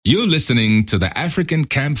You're listening to the African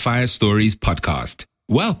Campfire Stories podcast.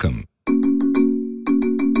 Welcome.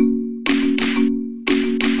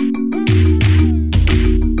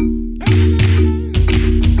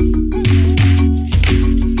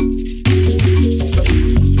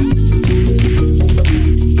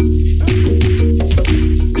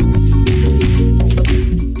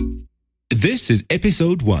 This is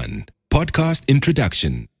episode 1, podcast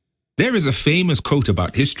introduction. There is a famous quote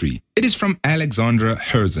about history. It is from Alexandra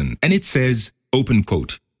Herzen, and it says, open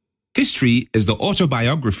quote, "History is the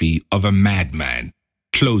autobiography of a madman,"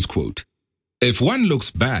 close quote. If one looks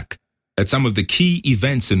back at some of the key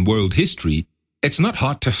events in world history, it's not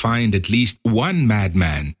hard to find at least one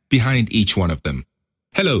madman behind each one of them.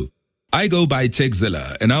 Hello, I go by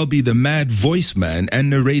Tegzilla, and I'll be the mad voice man and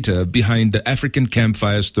narrator behind the African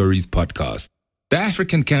Campfire Stories podcast. The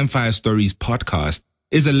African Campfire Stories podcast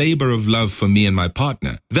is a labor of love for me and my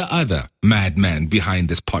partner, the other madman behind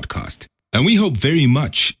this podcast. And we hope very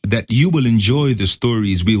much that you will enjoy the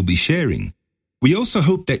stories we'll be sharing. We also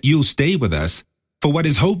hope that you'll stay with us for what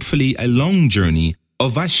is hopefully a long journey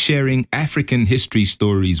of us sharing African history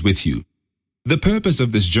stories with you. The purpose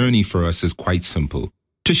of this journey for us is quite simple: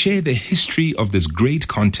 to share the history of this great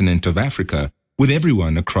continent of Africa with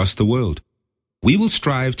everyone across the world. We will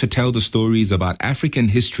strive to tell the stories about African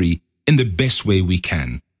history in the best way we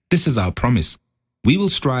can. This is our promise. We will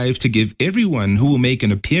strive to give everyone who will make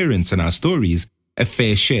an appearance in our stories a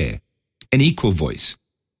fair share, an equal voice.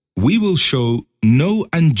 We will show no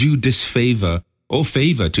undue disfavor or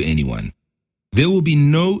favor to anyone. There will be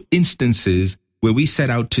no instances where we set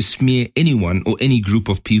out to smear anyone or any group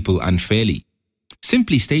of people unfairly.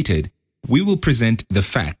 Simply stated, we will present the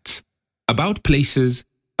facts about places,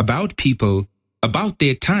 about people, about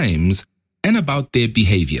their times, and about their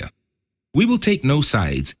behavior. We will take no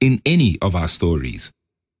sides in any of our stories.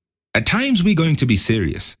 At times we're going to be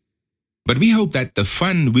serious, but we hope that the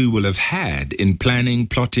fun we will have had in planning,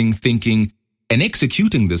 plotting, thinking, and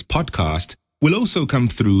executing this podcast will also come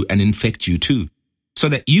through and infect you too, so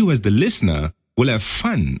that you as the listener will have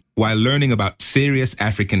fun while learning about serious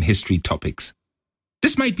African history topics.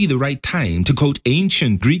 This might be the right time to quote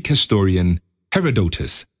ancient Greek historian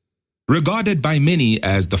Herodotus, regarded by many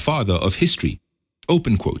as the father of history.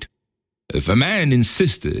 Open quote, "If a man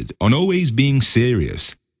insisted on always being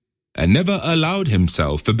serious and never allowed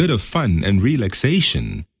himself a bit of fun and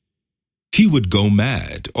relaxation, he would go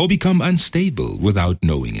mad or become unstable without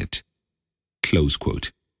knowing it." Close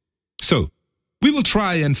quote. So, we will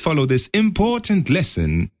try and follow this important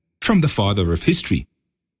lesson from the father of history.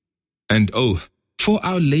 And for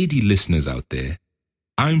our lady listeners out there,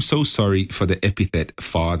 I'm so sorry for the epithet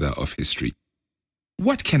father of history.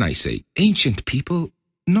 What can I say? Ancient people,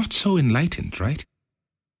 not so enlightened, right?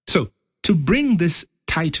 So, to bring this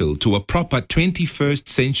title to a proper 21st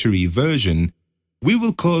century version, we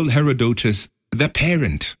will call Herodotus the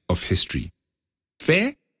parent of history.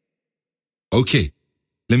 Fair? Okay,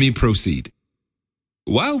 let me proceed.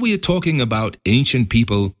 While we are talking about ancient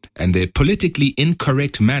people and their politically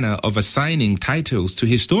incorrect manner of assigning titles to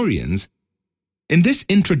historians, in this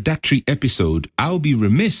introductory episode, I'll be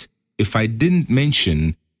remiss if I didn't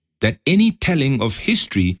mention that any telling of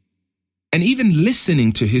history, and even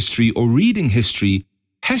listening to history or reading history,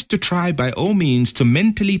 has to try by all means to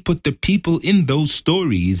mentally put the people in those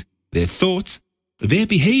stories, their thoughts, their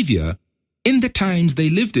behavior, in the times they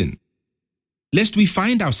lived in, lest we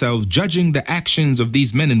find ourselves judging the actions of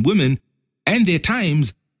these men and women and their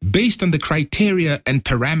times based on the criteria and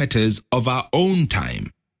parameters of our own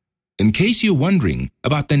time. In case you're wondering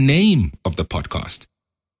about the name of the podcast,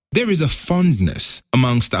 there is a fondness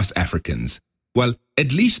amongst us Africans, well,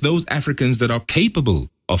 at least those Africans that are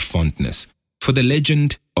capable of fondness, for the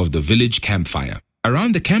legend of the village campfire.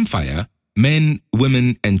 Around the campfire, men,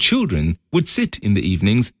 women, and children would sit in the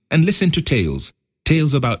evenings and listen to tales.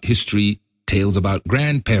 Tales about history, tales about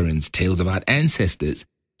grandparents, tales about ancestors,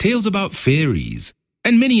 tales about fairies,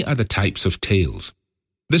 and many other types of tales.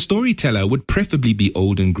 The storyteller would preferably be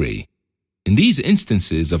old and grey. In these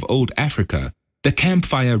instances of old Africa, the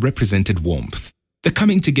campfire represented warmth, the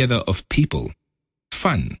coming together of people,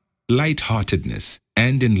 fun, light-heartedness,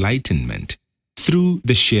 and enlightenment through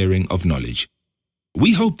the sharing of knowledge.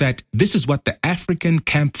 We hope that this is what the African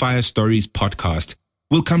Campfire Stories podcast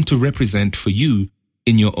will come to represent for you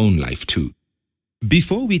in your own life too.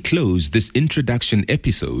 Before we close this introduction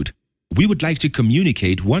episode, we would like to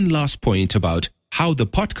communicate one last point about how the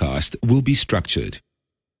podcast will be structured.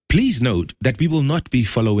 Please note that we will not be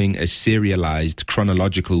following a serialized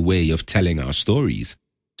chronological way of telling our stories.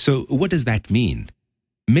 So what does that mean?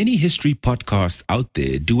 Many history podcasts out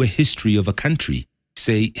there do a history of a country,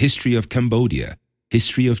 say history of Cambodia,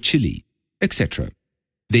 history of Chile, etc.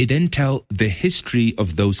 They then tell the history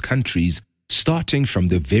of those countries starting from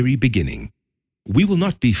the very beginning. We will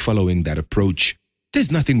not be following that approach.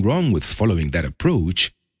 There's nothing wrong with following that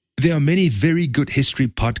approach. There are many very good history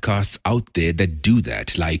podcasts out there that do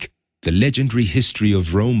that, like the Legendary History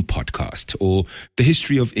of Rome podcast or the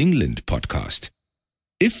History of England podcast.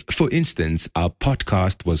 If, for instance, our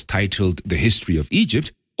podcast was titled The History of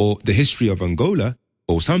Egypt or The History of Angola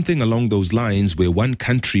or something along those lines where one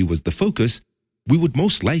country was the focus, we would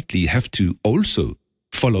most likely have to also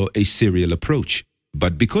follow a serial approach.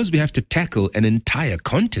 But because we have to tackle an entire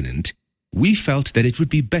continent, we felt that it would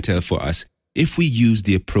be better for us if we use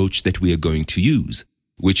the approach that we are going to use,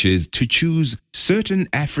 which is to choose certain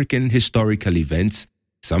African historical events.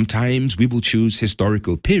 Sometimes we will choose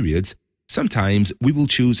historical periods, sometimes we will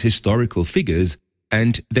choose historical figures,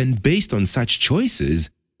 and then based on such choices,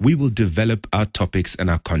 we will develop our topics and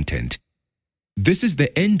our content. This is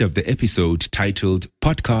the end of the episode titled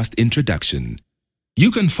Podcast Introduction. You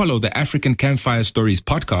can follow the African Campfire Stories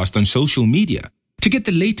podcast on social media to get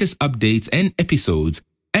the latest updates and episodes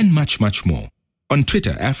and much, much more. On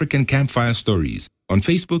Twitter, African Campfire Stories. On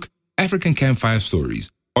Facebook, African Campfire Stories.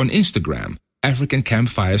 On Instagram, African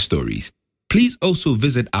Campfire Stories. Please also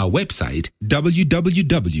visit our website,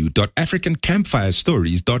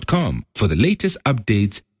 www.africancampfirestories.com, for the latest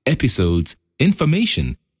updates, episodes,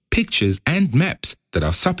 information, pictures, and maps that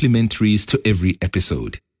are supplementaries to every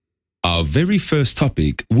episode. Our very first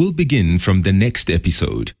topic will begin from the next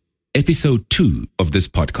episode, episode 2 of this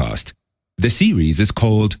podcast. The series is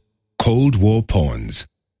called Cold War Pawns.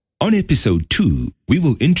 On episode 2, we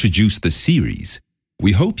will introduce the series.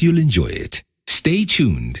 We hope you'll enjoy it. Stay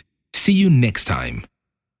tuned. See you next time.